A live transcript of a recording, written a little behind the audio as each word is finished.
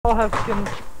all have skin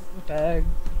tags.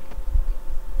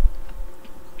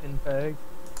 Skin tags.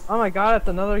 Oh my god, it's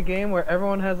another game where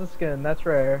everyone has a skin. That's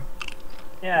rare.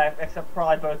 Yeah, except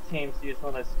probably both teams use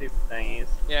one of those stupid thingies.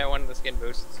 Yeah, one of the skin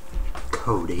boosts.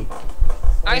 Cody.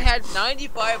 I had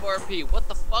 95 RP. What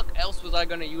the fuck else was I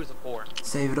gonna use it for?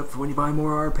 Save it up for when you buy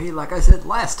more RP, like I said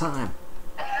last time.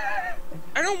 I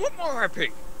don't want more RP.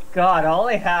 God, I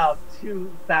only have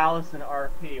 2,000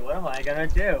 RP. What am I gonna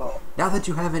do? Now that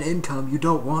you have an income, you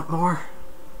don't want more?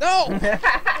 No!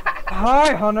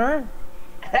 Hi, Hunter.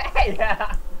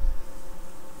 Yeah.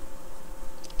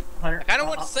 Hunter, I don't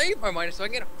want to save my money so I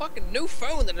can get a fucking new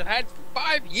phone that I've had for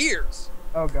 5 years.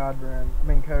 Oh god, Brand. I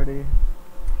mean, Cody.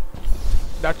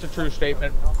 That's a true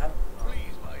statement.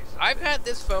 I've had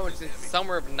this phone since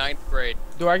summer of 9th grade.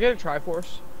 Do I get a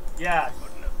Triforce? Yeah.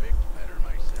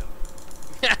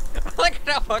 I like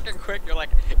how fucking quick you're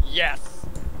like, yes.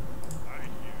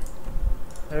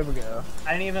 There we go.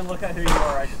 I didn't even look at who you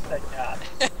are. I just said yes.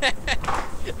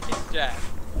 He's Jack.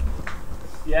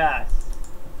 Yes.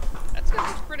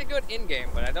 That's pretty good in-game,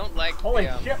 but I don't like Holy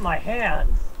the, shit, my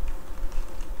hands.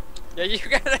 Yeah, you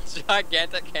got a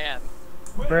gigantic hand.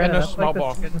 Brandon, And a that's small like the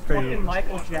ball. skin for Fucking you.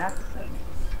 Michael Jackson.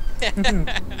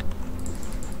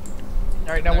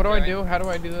 Alright, now what do I do? How do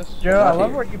I do this? Joe, I Not love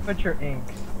here. where you put your ink.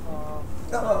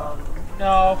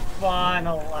 No,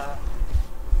 final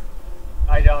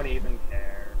I don't even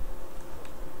care.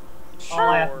 All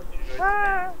I have to do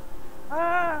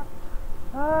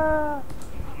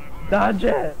is Dodge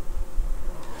it!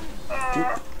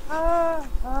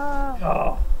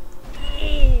 Oh.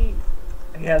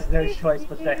 He has no choice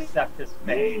but to accept his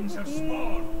fate.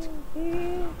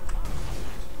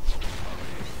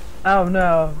 Oh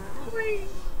no.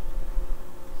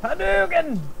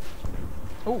 Hadouken!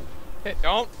 Oh, hit.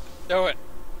 Don't do it.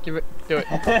 Give it. Do it.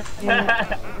 Yeah.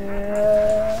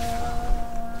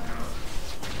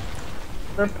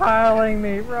 They're piling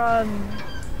me, run!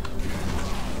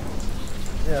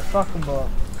 Yeah, fuck them up.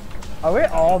 Are we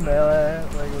all melee?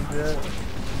 Like legit?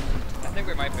 I think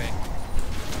we might be.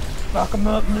 Fuck them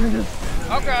up, niggas!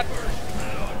 Oh god.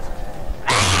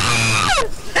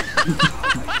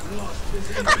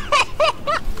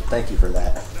 Thank you for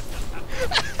that.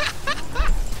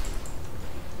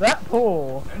 That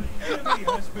pool!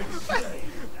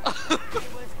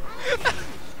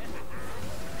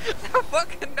 That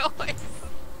fucking noise.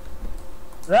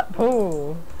 That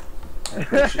pool! I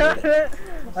appreciate it.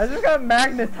 I just got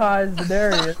magnetized to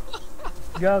Darius.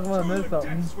 You guys wanna move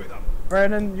something?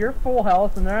 Brandon, you're full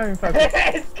health and they're not even fucking.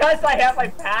 It's because I have my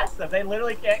passive. They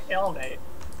literally can't kill me.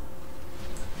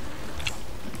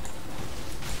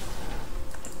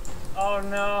 Oh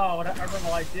no, whatever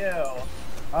will I do?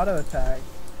 Auto attack.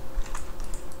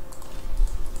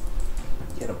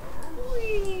 Get him.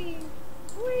 Whee!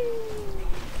 Whee!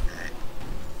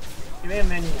 Give me a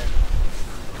minion.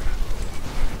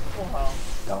 Full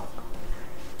health. Don't.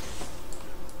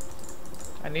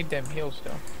 I need them heals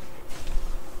still.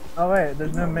 Oh wait,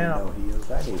 there's no No mana. heals.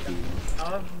 I need heals.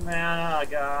 Oh mana,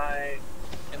 guy.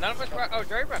 And none of us brought. Oh,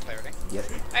 Jerry brought clarity. Yep.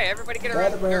 Hey, everybody get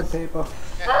Grab around. the round people.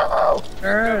 Oh!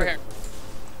 Here, over here.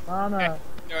 Mana.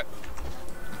 Do it.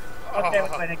 Okay,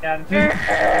 we'll win again.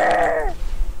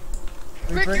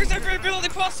 Quick, use every ability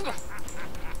possible.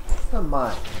 It's not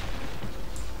mine.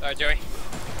 Sorry, Joey.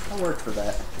 I worked for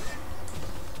that.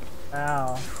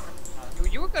 Ow.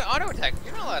 You were gonna auto attack.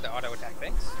 You're not allowed to auto attack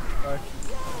things. Fuck.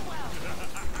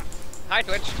 Hi,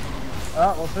 Twitch.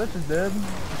 Oh, well, Twitch is dead.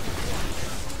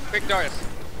 Quick, Darius.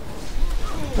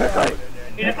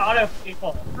 Need an auto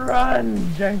people.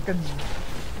 Run, Jenkins.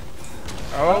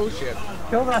 Oh shit.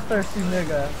 Kill that thirsty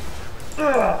nigga.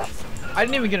 I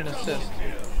didn't even get an assist.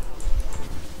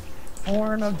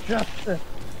 Horn of justice.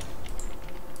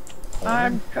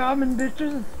 I'm coming,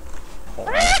 bitches.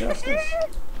 Horn justice.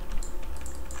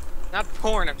 Not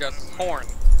porn of justice, horn.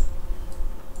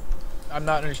 I'm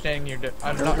not understanding your.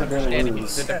 I'm We're not gonna understanding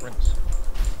lose. the difference.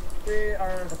 We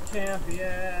are the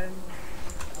champions.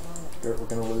 We're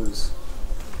gonna lose.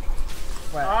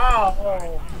 Wait,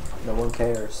 Oh! No one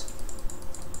cares.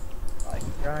 like,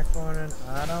 you're corner.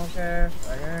 I don't care.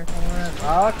 Like, corner.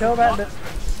 I'll kill that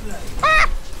bitch.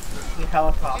 The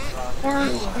helicopter on. Horn,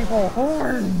 people,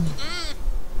 horn.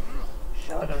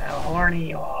 Show them how horny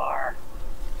you are.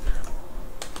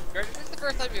 George, is this the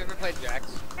first time you ever played Jax?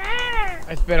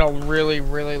 It's been a really,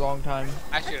 really long time.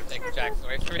 I should have taken Jax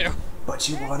away from you. But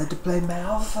you wanted to play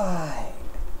Malphite.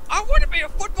 I want to be a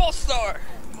football star!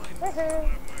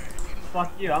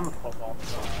 Fuck you, I'm a football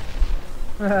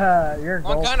star. You're a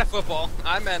What gold. kind of football?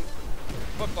 I meant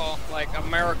football, like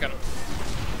American.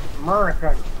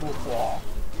 American football.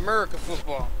 American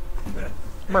football.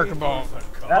 Merc ball.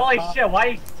 Holy shit, why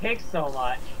do you take so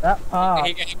much? That pop.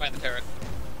 He got hit by the turret.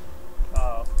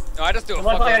 Oh. No, I just do a It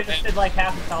looked like I fucking just did like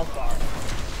half a health bar.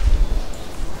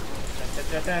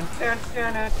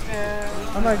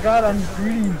 Oh my god, I'm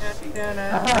greedy.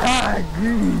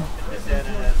 Greedy.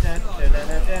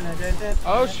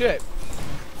 Oh shit.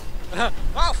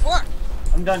 Oh fuck!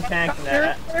 I'm done tanking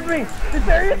that. Save me! This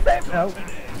area safe! No.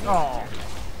 Oh.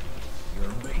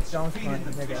 Don't spawn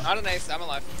the nigga. Not an ace, I'm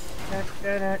alive.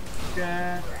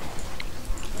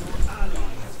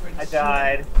 I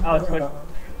died. Oh, it's good.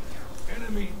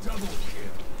 Enemy double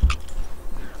kill.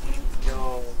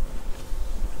 No.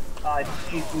 Ah,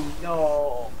 Chifu,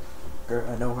 no. Gert,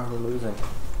 I know why we're losing.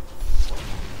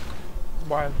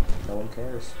 Why? No one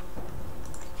cares.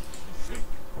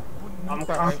 I'm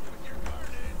Sorry.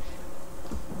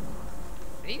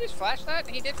 Did he just flash that?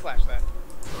 He did flash that.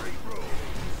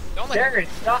 Don't let Derek,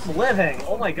 stop living!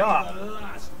 Oh my god. The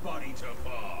last body to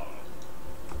fall.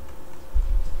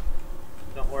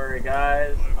 Don't worry,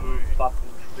 guys. I'm fucking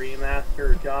Tree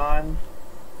Master John.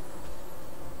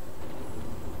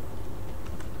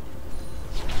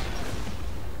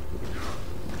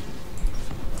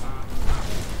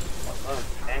 Oh,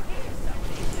 tank.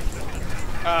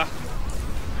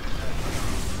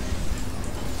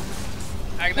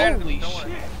 Holy don't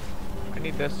worry. shit. I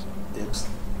need this. Dibs.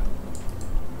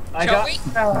 I Joey?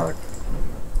 got out.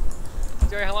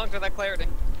 Joey, how long till that clarity?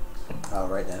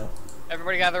 Right now.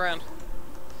 Everybody gather around.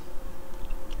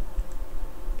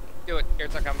 Do it.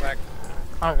 Garrett's not coming back.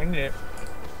 Oh, we need it.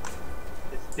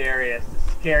 It's Darius,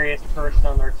 the scariest person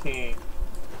on their team.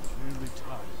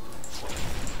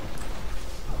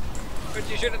 But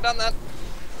you should have done that.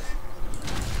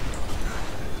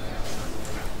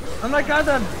 Oh my god,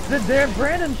 the damn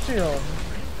Brandon shield.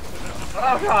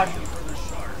 Oh god.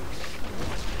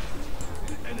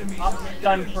 I'm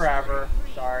done forever.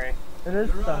 Sorry. It is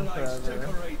done forever.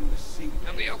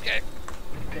 I'll be okay.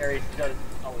 Darius does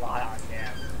a lot on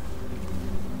damage.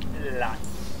 A lot.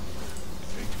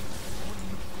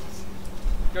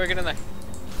 Joey, get in there.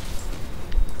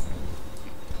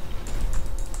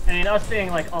 I mean, us being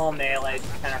like all melee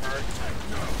kind of hurts.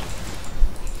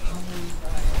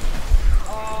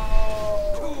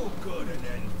 Oh! Too good an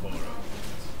end for him.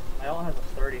 I only have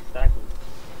 30 seconds.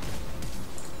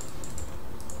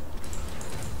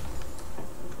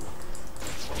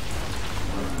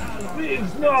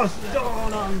 Leaves no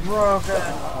stone unbroken.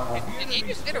 Did he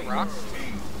just hit a rock?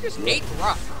 He just ate a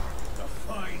rock. A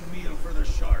fine meal for the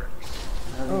sharks.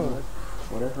 I mean, Oh.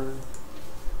 whatever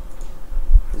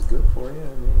is good for you.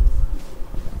 I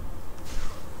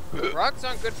mean, Rocks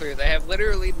aren't good for you. They have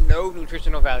literally no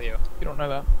nutritional value. You don't know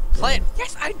that. Plant.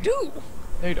 Yes, I do.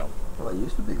 No, you don't. well, it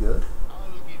used to be good.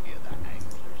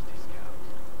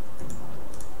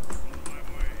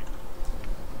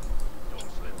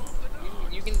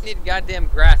 You can eat goddamn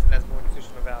grass and that's more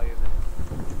nutritional value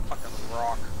than fucking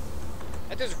rock.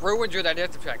 That just ruins your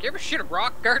digestive tract. You ever shit a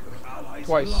rock, Gert? Allies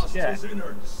Twice. lost Yeah. his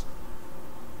innards.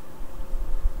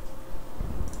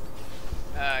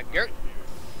 Gert?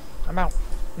 I'm out.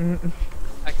 I can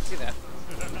see that.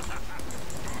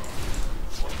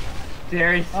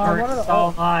 Darius one of hurts the-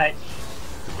 so much.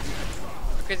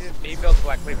 Because he builds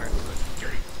Black Cleaver.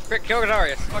 Quick, kill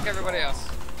Darius. Fuck everybody else.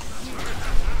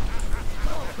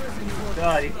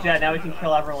 Good, he's dead. Now we can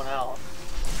kill everyone else.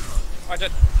 Watch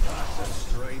it. That's a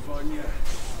strafe on you.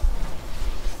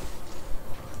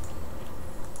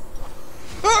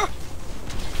 Ah!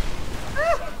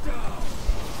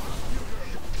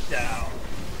 Down.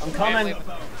 I'm coming.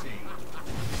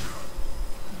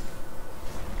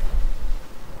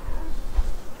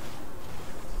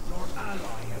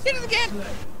 Did it again!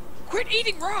 Quit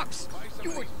eating rocks!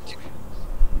 You were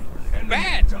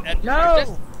bad at No!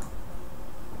 just...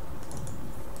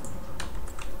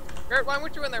 Gert, why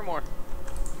weren't you in there more?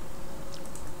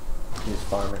 He's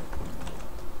farming.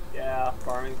 Yeah,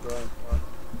 farming's really important.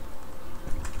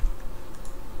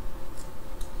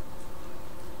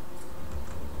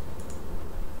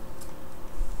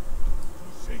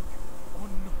 Sink or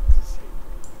not to sink.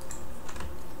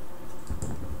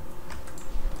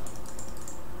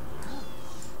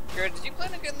 Gert, did you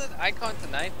plan on getting the icon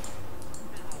tonight?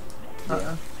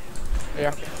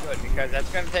 Yeah. Good, because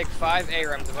that's gonna take 5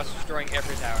 ARAMs of us destroying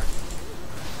every tower.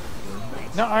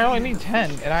 No, I only need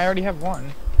 10, and I already have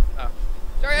one. Oh.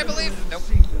 Sorry, I believe. Nope.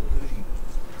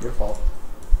 Your fault.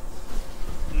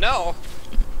 No.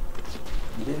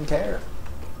 You didn't care.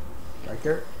 Right,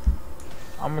 Gert?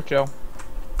 I'm with Joe.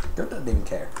 Gert doesn't even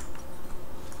care.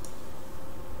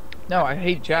 No, I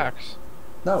hate jacks.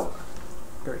 No.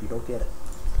 Gert, you don't get it.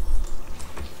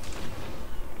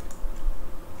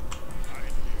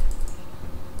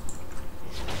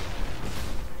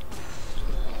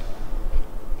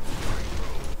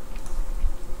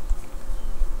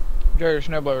 Jared,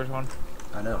 snowblower's one.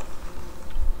 I know.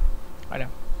 I know.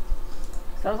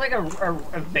 Sounds like a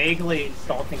vaguely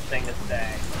insulting thing to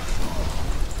say.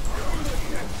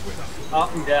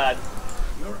 Oh, I'm dead.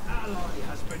 Your ally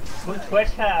has been slain. Twitch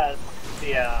has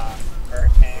the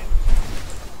hurricane.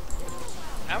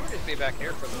 I would just be back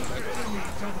here for a little bit.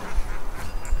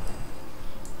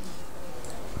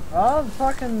 All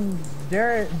fucking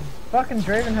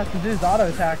Draven has to do is auto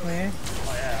attack me.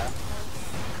 Oh yeah.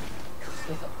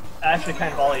 That's actually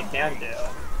kind of all he can do.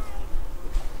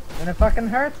 And it fucking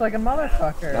hurts like a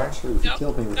motherfucker. Not true. He Nope,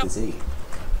 killed me with nope. his E.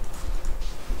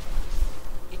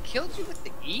 He killed you with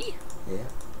the E? Yeah.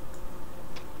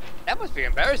 That must be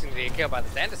embarrassing to get killed by the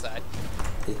Sandicide.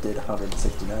 It did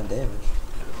 169 damage.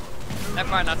 Never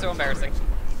mind, not so embarrassing.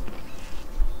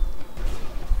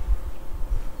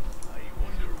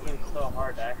 It's so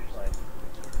hard to actually.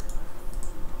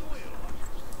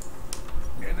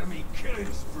 Enemy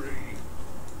killing spree.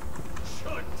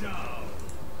 Shut down.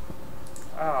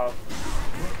 Oh,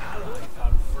 Your ally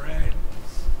found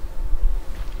friends.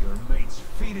 Your mates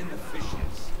feeding the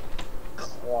fishes.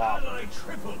 clop. Ally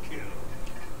triple kill.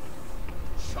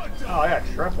 Shut down. Oh, I got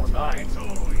triple, nice. It's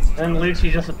always Then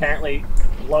Lucy just apparently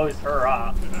blows her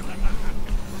up.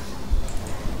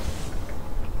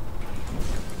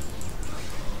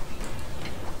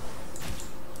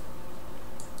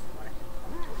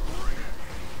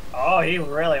 Oh, he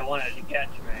really wanted to catch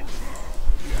me.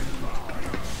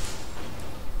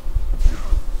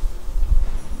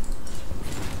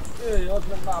 Hey, look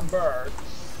at my bird.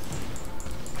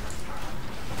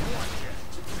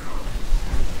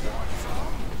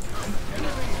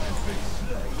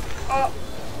 Oh,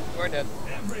 We're dead.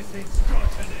 everything's got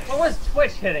an end. what was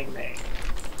Twitch hitting me?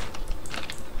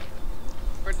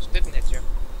 We're just didn't hit you.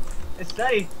 It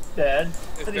said he did.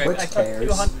 It said he, Twitch I took cares.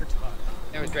 200.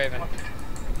 It was Draven.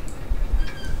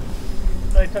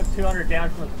 So I took 200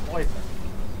 damage from his poison.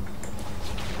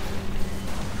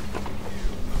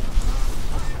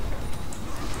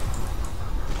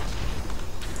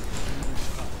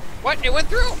 What? It went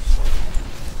through!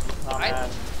 Oh man.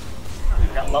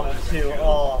 We got level 2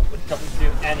 all, which doesn't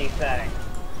do anything.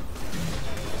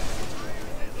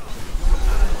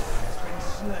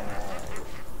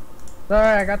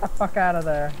 Sorry, I got the fuck out of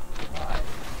there.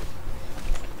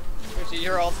 Richie,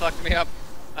 your ult fucked me up.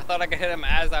 I thought I could hit him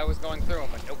as I was going through him,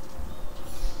 but nope.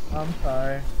 I'm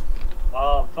sorry.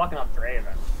 Oh, I'm fucking up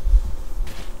Draven.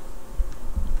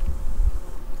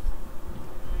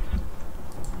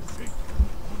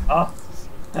 Oh.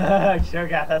 Sure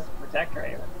got us to protect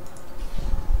Draven.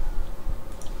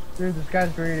 Dude, this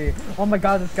guy's greedy. Oh my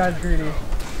god, this guy's greedy.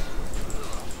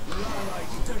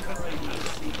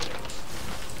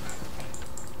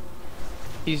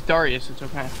 He's Darius, it's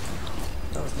okay.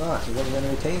 No, it's not. He wasn't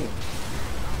enemy team.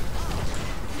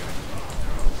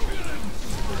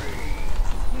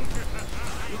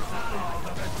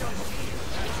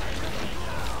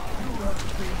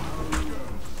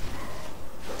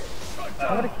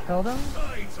 I would've killed him?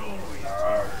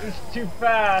 He's too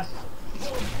fast.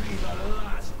 Won't be the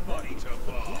last body to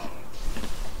fall.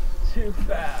 Too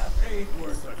fast. Ain't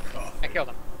worth a coffee. I killed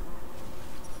him.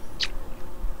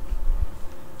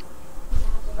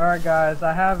 Alright guys,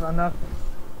 I have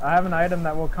an item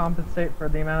that will compensate for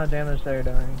the amount of damage they're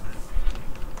doing.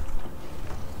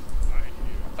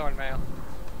 Throwing mail.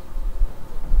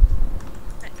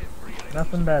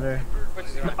 Nothing better. Which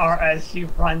is right. Or as she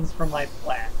runs from my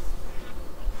plant.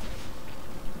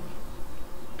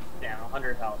 Down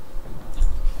 100 health.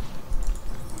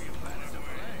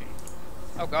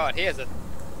 Oh god, he has a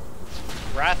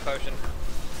wrath potion.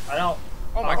 I don't.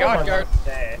 Oh my god, Garth.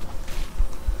 Stay.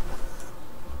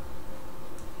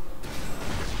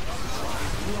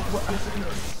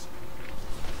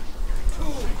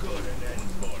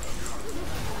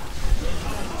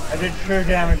 I did true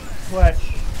damage to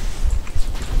Twitch.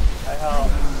 I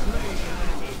helped.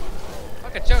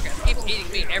 Fucking Cho'Gath keeps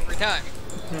eating me every time.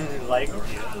 Like you.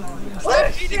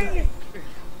 Stop eating me!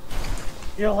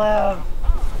 You'll have.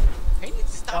 I need to That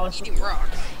stop was- eating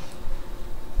rocks.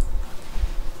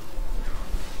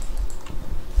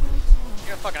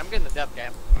 Yeah, fuck it, I'm getting the death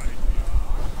gap.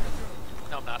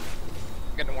 No, I'm not.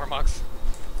 I'm getting the Warmogs.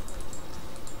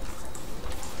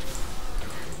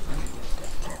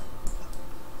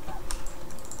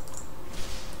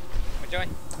 What, Joey?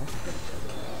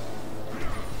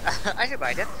 I should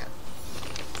buy a death cap.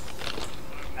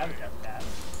 I would have that.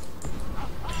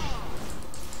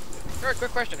 Alright,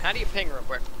 quick question. How do you ping real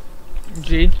quick?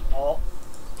 G. Oh,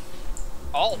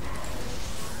 Alt.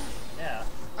 yeah.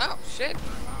 Oh, shit.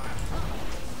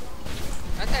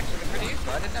 That's actually pretty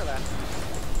useful. I didn't know that.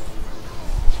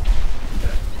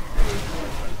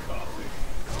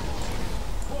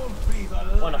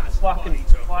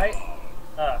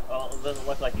 doesn't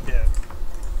look like you do.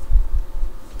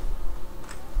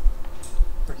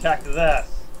 Protect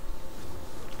this.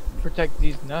 Protect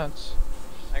these nuts.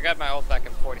 I got my ult back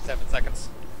in 47 seconds.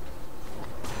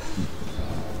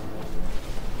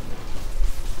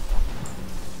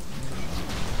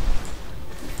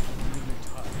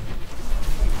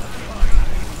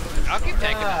 I'll keep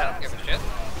tanking that, I don't give a shit.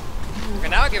 Okay,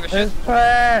 now I give a shit. It's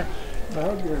trash!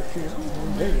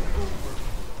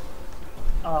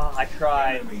 Oh, I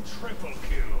tried. Enemy triple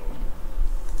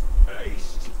kill.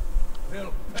 Haste.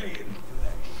 They'll pay in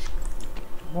flesh.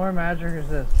 More magic is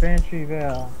this. Banshee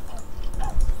Veil.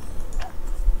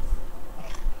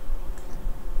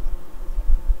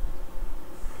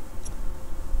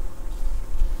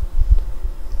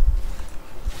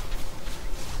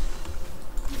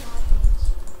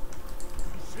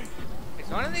 Is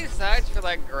one of these sides for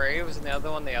like graves and the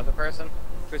other one the other person?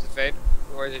 Twist of Fate?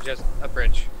 Or is it just a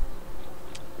bridge?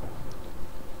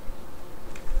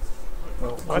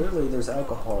 Well, clearly there's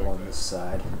alcohol on this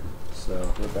side,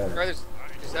 so we're Or better. there's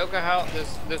alcohol,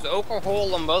 there's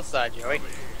alcohol on both sides, Joey.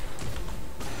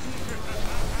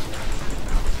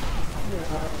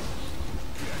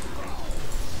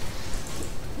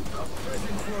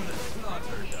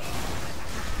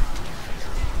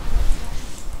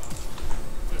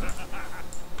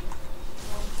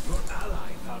 Your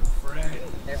ally found friend.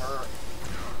 It hurt.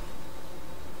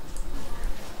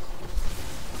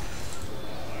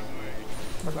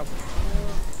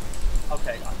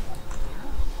 Okay.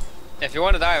 If you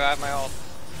want to dive, I have my ult.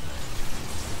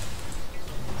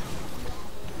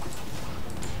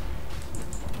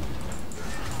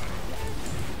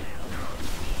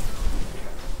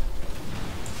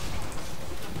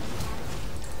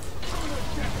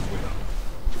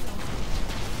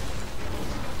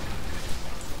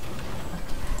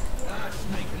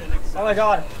 Oh my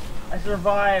god! I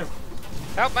survived!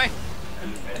 Help me!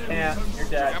 Yeah, you're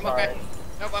dead. I'm sorry. okay.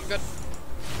 Nope, I'm good.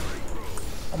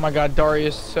 Oh my god,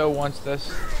 Darius so wants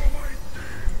this.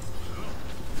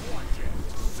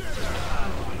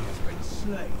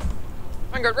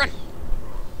 I'm good, run!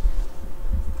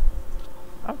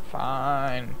 I'm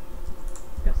fine.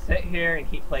 Just sit here and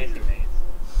keep placing these.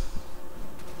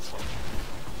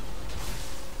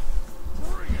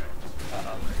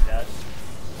 Uh-oh, you're dead.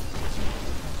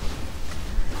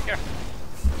 Here.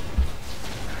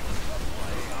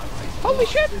 Holy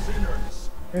shit!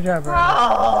 Good job, bro.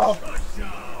 Oh!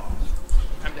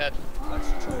 I'm dead.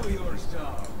 That's two of yours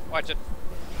down. Watch it.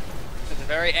 There's a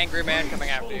very angry man coming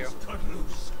after you. Cut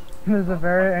loose. There's a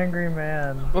very angry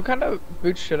man. What kind of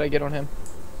boots should I get on him?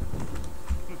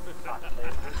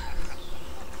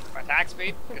 Attack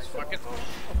speed? Just fuck it.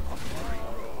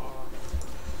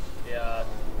 Yeah,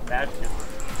 magic.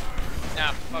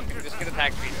 Nah, fuck it. Just get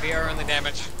attack speed. Be our only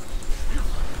damage.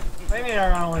 What do you mean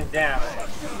our only damage?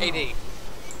 AD.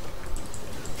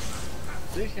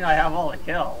 Lucy and I have all the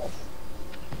kills.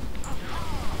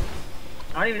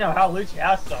 I don't even know how Lucy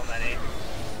has so many.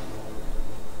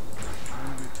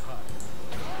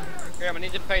 Here, I'm gonna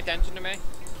need you to pay attention to me.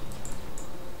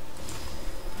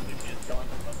 Lucy's going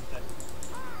to look good.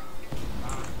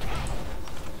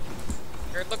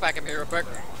 Here, look back at me real quick.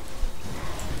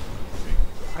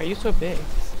 Why are you so big?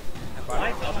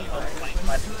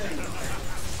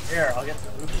 Here, I'll get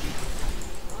the Lucy.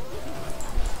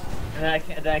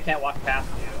 And then I can't walk past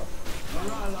you.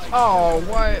 Oh,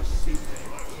 what?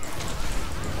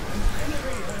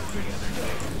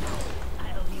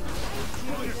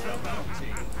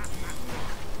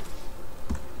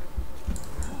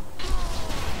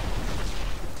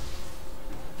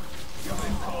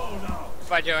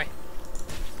 Bye, Joey.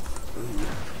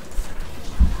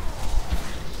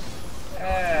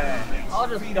 Hey, I'll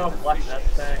just go flush this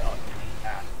thing.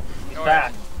 He's Don't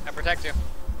back. worry. I protect you.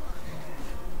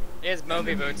 He has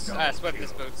Moby boots.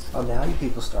 Swiftness boots. Oh, now you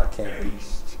people start caring.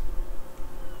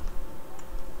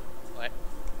 What?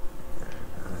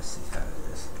 I see how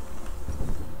it is.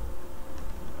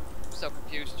 I'm so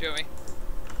confused, Joey.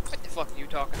 What the fuck are you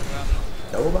talking about?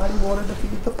 Nobody wanted to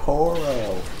feed the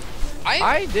poro.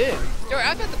 I did. Joey,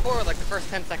 I fed the poor like the first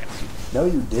 10 seconds. No,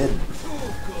 you didn't.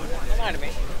 Don't lie to me.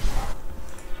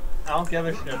 I don't give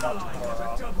a shit about the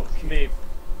Poro. To be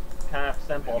kind of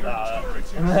simple about it.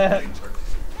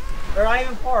 They're not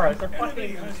even Poros, they're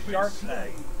fucking shark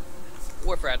things.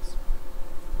 War friends.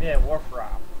 Yeah,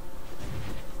 Warcraft.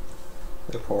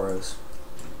 They're poros.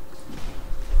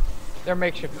 They're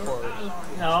makeshift forwards.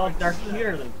 No, they're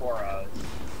cuter than Poros.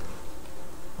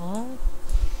 Huh?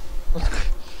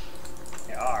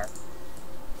 They are.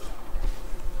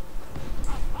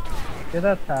 Get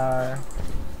that tower.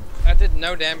 That did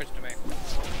no damage to me.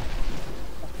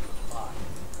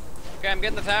 Okay, I'm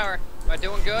getting the tower. Am I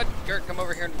doing good? Good. Gert, come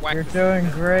over here and whack You're this. doing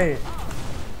great.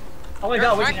 Oh my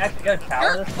god, we can actually get a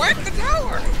tower Gert, this whack the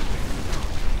tower!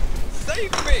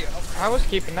 Save me! I was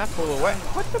keeping that fool away.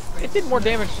 What the? It did more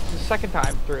damage the second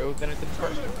time through than it did the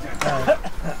first time.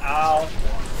 Ow.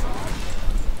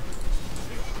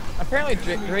 Apparently,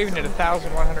 Draven did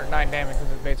 1,109 damage with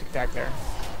his basic attack there.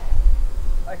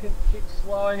 I can keep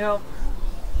slowing up.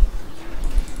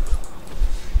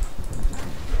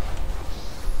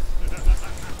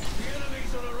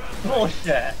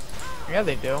 Bullshit. Yeah,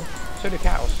 they do. So do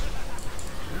cows.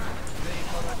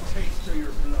 They've got a taste of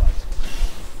your blood.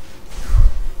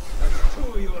 That's 2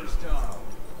 of yours down.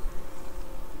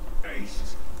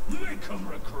 Ace, make them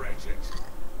regret it.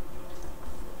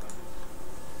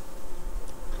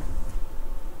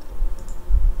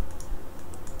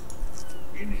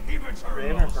 Inhibitor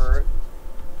Raven lost. hurt.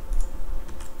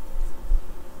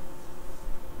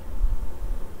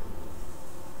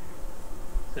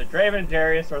 So Draven and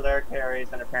Darius are their carries,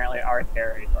 and apparently our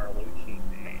carries are Lucci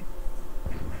and me.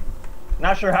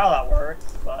 Not sure how that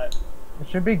works, but It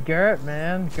should be Garrett,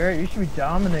 man. Garrett, you should be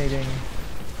dominating.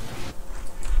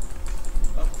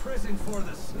 A present for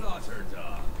the slaughter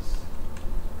dogs.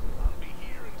 I'll be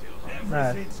here until Nice.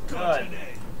 everything's got Good. an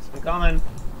end. I'm coming.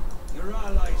 Your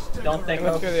allies still Don't think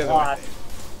Let's of go the other lost.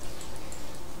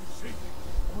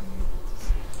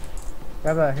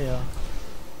 Grab that heal.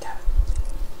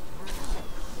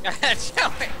 Show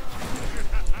me!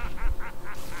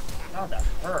 God, that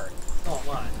hurt so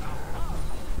much.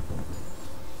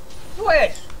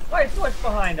 Switch! Why is Switch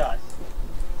behind us?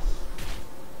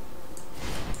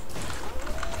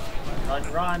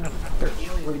 Run.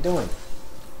 What are you doing?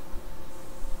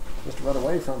 Just run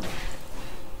away from me.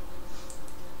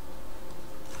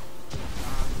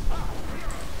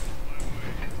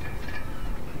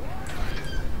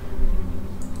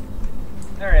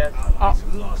 There he is. Allies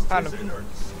lost found his him.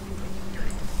 innards.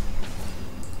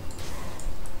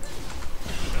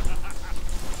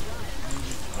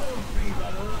 I'll be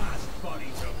the last body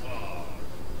to fall.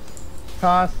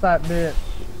 Toss that bitch.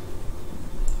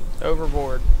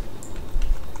 Overboard.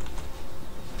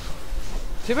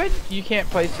 Too bad you can't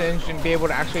play Singed and be able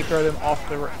to actually throw them off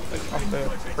the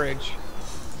bridge.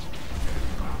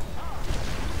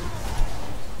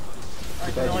 I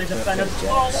Too can bad only you can't defend play a Jax.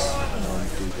 small one.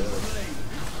 Too good.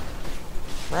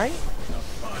 Right?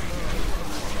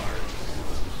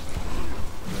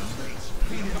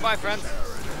 Goodbye, friends.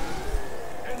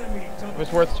 Enemy It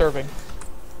was worth serving.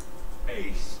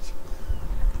 aced.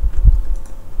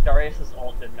 Darius'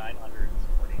 ult did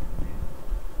 940.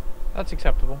 That's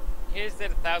acceptable. His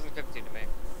did 1,050 to me.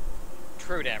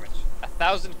 True damage.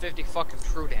 1,050 fucking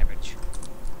true damage.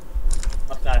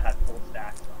 Must not have had full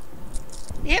stacks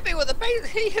though. He hit me with a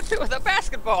he hit me with a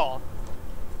basketball.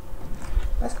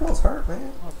 Basketballs hurt,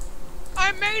 man.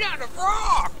 I'm made out of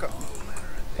rock.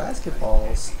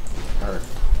 Basketballs hurt,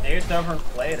 They used to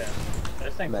overinflate him.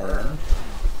 This thing man. hurt.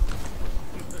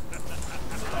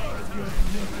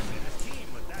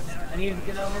 I need to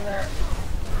get over there.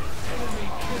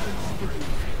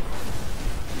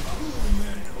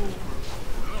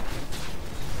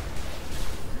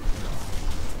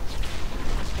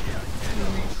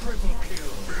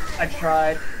 I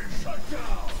tried.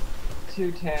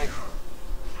 2 tanks.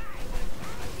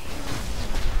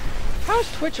 How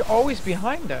is Twitch always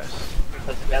behind us?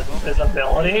 Because he has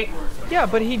visibility. Yeah,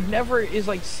 but he never is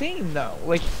like seen though.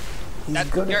 Like He's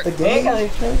That's- good at the you're- game,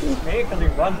 Maybe maybe? because he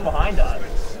runs behind us.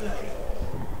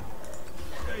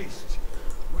 Aced.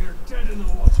 We're dead in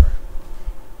the water.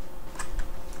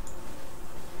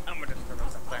 I'm gonna just throw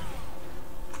myself there.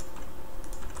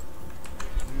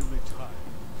 Nearly time.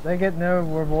 They get no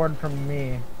reward from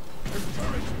me. The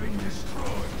turret's been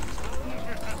destroyed.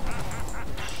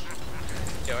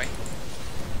 Joey.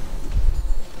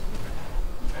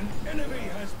 An enemy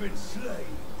has been slain.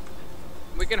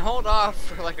 We can hold off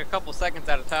for like a couple seconds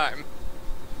at a time.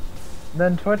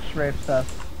 Then Twitch rapes us.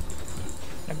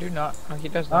 I do not. Oh, he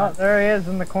does Oh, not. there he is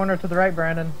in the corner to the right,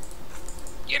 Brandon.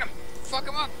 Get him. Fuck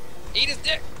him up. Eat his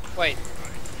dick. Wait.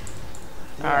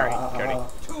 All right, Cody.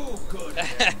 Too good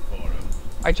then for him.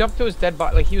 I jumped to his dead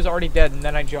body. Like he was already dead, and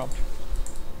then I jumped.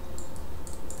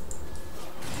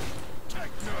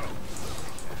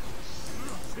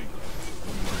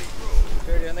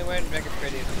 Sure, the only way to make it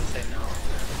pretty is to say no.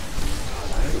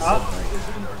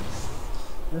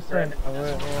 Just saying. Oh,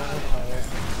 wait.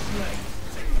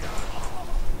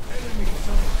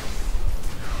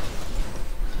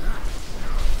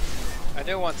 I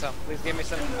do want some. Please give me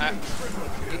some.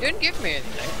 You didn't give me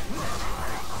anything.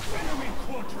 Enemy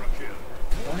quadra kill.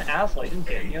 What an asshole, he didn't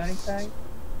give you anything?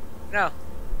 No.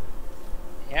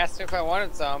 He asked if I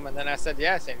wanted some, and then I said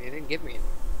yes, and he didn't give me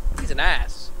any. He's an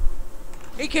ass.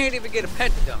 He can't even get a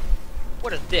pentadome.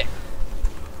 What a dick.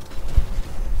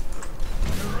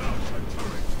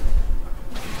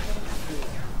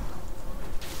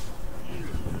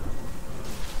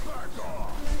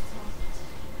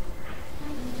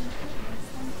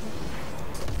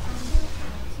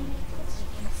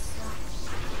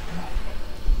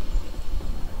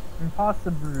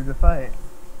 Impossible to fight.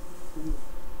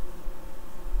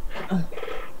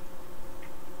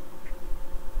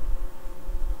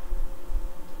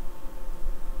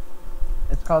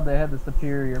 It's called they had the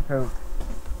superior poke.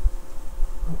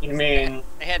 You mean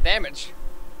They had damage.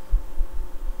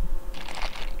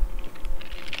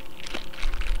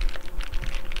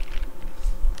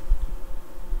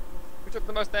 Who took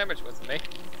the most damage? Was it me?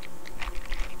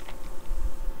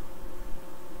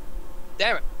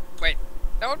 Damn it. Wait.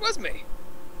 No, it was me.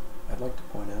 I'd like to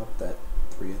point out that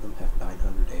 3 of them have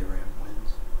 900 ARAM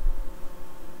wins.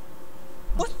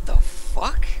 What the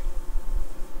fuck?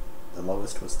 The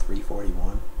lowest was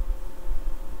 341.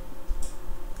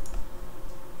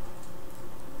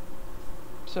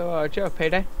 So, Joe,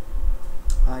 payday?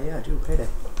 Yeah, do payday.